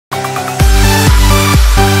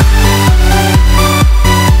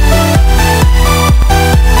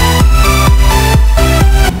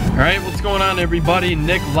everybody?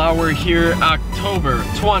 Nick Lauer here, October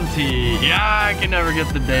 20. Yeah, I can never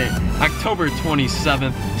get the date. October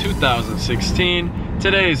 27th, 2016.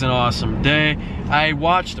 Today's an awesome day. I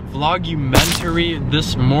watched Vlogumentary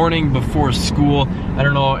this morning before school. I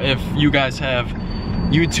don't know if you guys have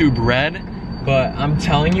YouTube Red, but I'm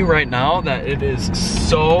telling you right now that it is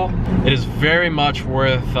very much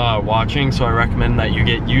worth watching, so I recommend that you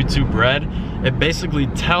get YouTube Red. It basically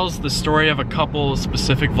tells the story of a couple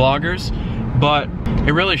specific vloggers, but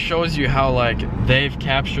it really shows you how like they've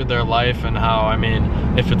captured their life and how, I mean,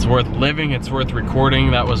 if it's worth living, it's worth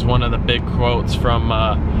recording. That was one of the big quotes from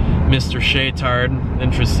Mr. Shaytard.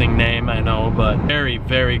 Interesting name, I know, but very,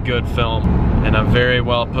 very good film and a very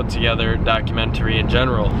well put together documentary in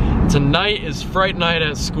general. Tonight is Fright night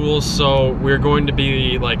at school, so we're going to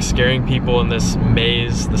be like scaring people in this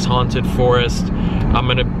maze, this haunted forest. I'm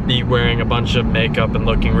gonna be wearing a bunch of makeup and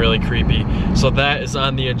looking really creepy. So that is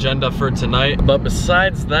on the agenda for tonight. But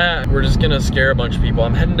besides that, we're just gonna scare a bunch of people.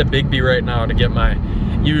 I'm heading to Big B right now to get my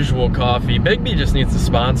usual coffee. Big B just needs to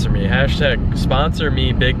sponsor me. Hashtag sponsor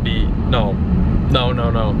me, Big B. No.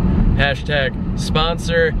 Hashtag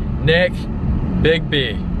sponsor Nick, Big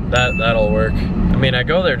B. That'll work. I mean, I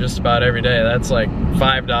go there just about every day. That's like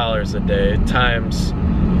 $5 a day times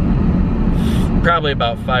probably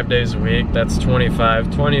about 5 days a week. That's 25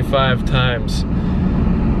 times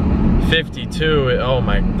 52. Oh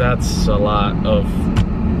my, that's a lot of,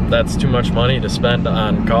 that's too much money to spend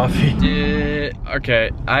on coffee. Okay,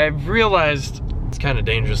 I've realized it's kind of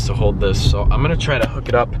dangerous to hold this, so I'm gonna try to hook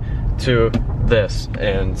it up to this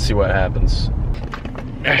and see what happens.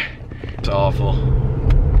 It's awful.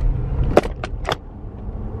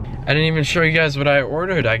 I didn't even show you guys what I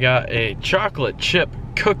ordered. I got a chocolate chip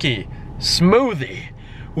cookie smoothie.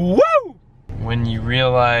 Woo! When you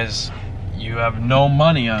realize you have no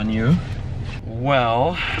money on you,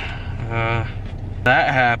 well, that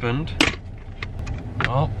happened.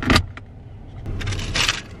 Well,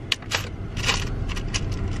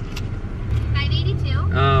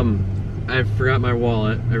 $5.82. I forgot my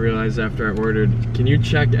wallet. I realized after I ordered. Can you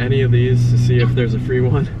check any of these to see if there's a free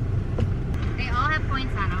one? They all have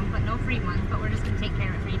points on them, but no free ones. But we're just gonna take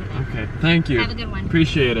care of it for you today. Okay, thank you. Have a good one.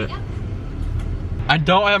 Appreciate it. Yep. I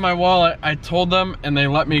don't have my wallet. I told them and they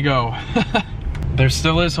let me go. There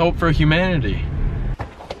still is hope for humanity.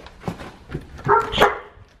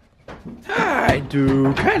 Hi,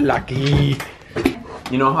 Duke. Hi, Lucky.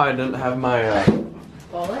 You know how I didn't have my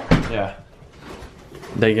wallet? Yeah.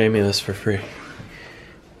 They gave me this for free.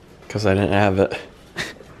 Because I didn't have it.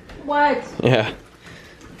 What? Yeah.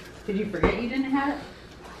 Did you forget you didn't have it?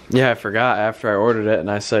 Yeah, I forgot after I ordered it,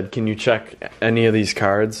 and I said, can you check any of these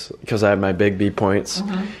cards? Because I had my Big B points.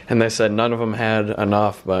 And they said none of them had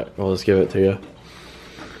enough, but we'll just give it to you.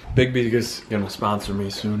 Big B is gonna sponsor me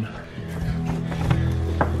soon.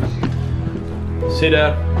 See,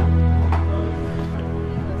 Dad?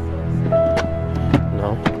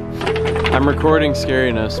 No. I'm recording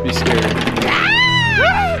scariness. Be scared.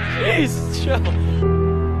 Jeez, chill.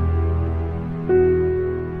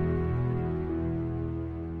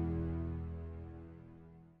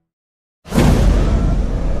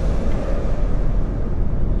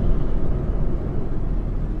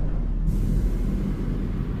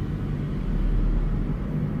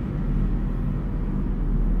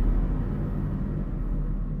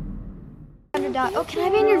 Oh,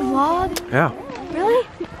 can I be in your vlog? Yeah. Really?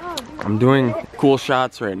 I'm doing cool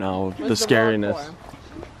shots right now of the scariness.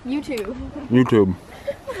 YouTube. YouTube.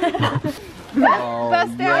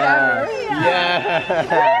 Best dad ever.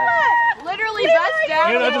 Yeah. Literally best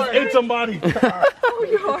dad ever. I just ate somebody. Oh,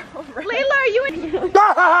 you're horrible. Layla, are you in?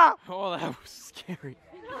 Oh, that was scary.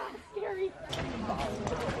 Scary.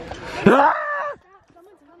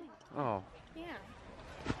 Oh. Yeah.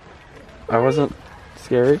 I wasn't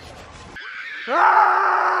scary.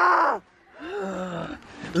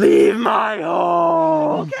 Leave my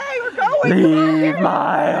home! Okay, we're going! Leave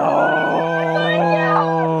my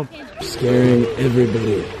home! Scaring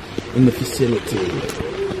everybody in the facility.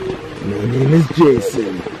 My name is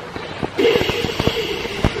Jason.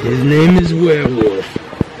 His name is Werewolf.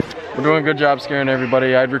 We're doing a good job scaring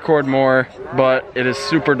everybody. I'd record more, but it is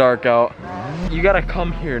super dark out. You gotta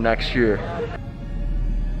come here next year.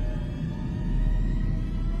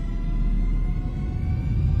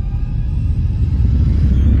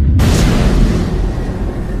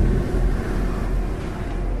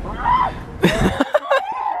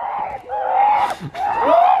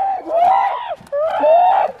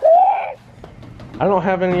 I don't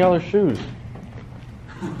have any other shoes.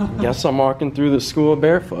 Guess I'm walking through the school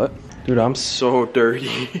barefoot. Dude, I'm so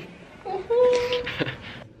dirty.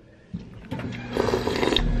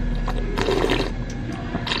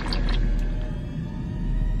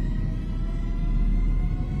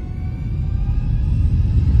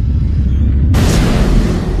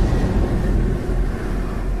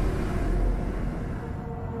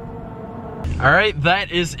 All right,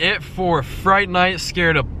 that is it for Fright Night.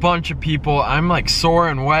 Scared a bunch of people. I'm like sore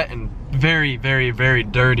and wet and very, very, very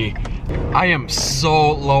dirty. I am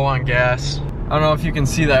so low on gas. I don't know if you can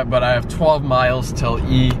see that, but I have 12 miles till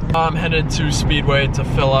E. I'm headed to Speedway to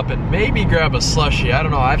fill up and maybe grab a slushie. I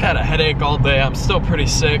don't know, I've had a headache all day. I'm still pretty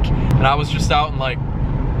sick, and I was just out in like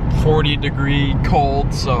 40-degree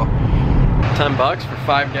cold, so $10 for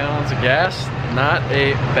 5 gallons of gas, not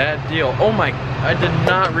a bad deal. Oh my, I did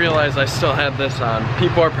not realize I still had this on.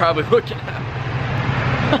 People are probably looking at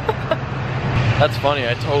me. That's funny,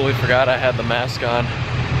 I totally forgot I had the mask on.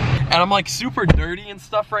 And I'm like super dirty and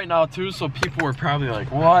stuff right now too, so people were probably like,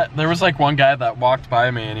 what? There was like one guy that walked by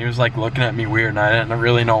me and he was like looking at me weird and I didn't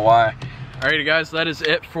really know why. Alrighty guys, that is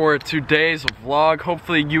it for today's vlog.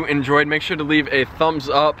 Hopefully you enjoyed. Make sure to leave a thumbs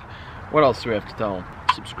up. What else do we have to tell them?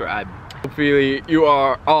 Subscribe. Hopefully you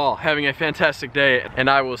are all having a fantastic day, and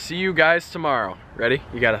I will see you guys tomorrow. Ready?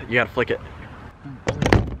 You gotta flick it.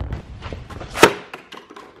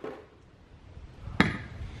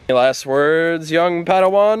 Any last words, young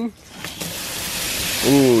Padawan?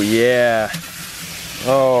 Ooh, yeah.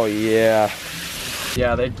 Oh, yeah.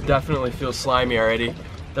 Yeah, they definitely feel slimy already.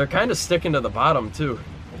 They're kind of sticking to the bottom too.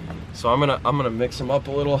 So I'm gonna mix them up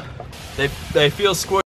a little. They feel squishy.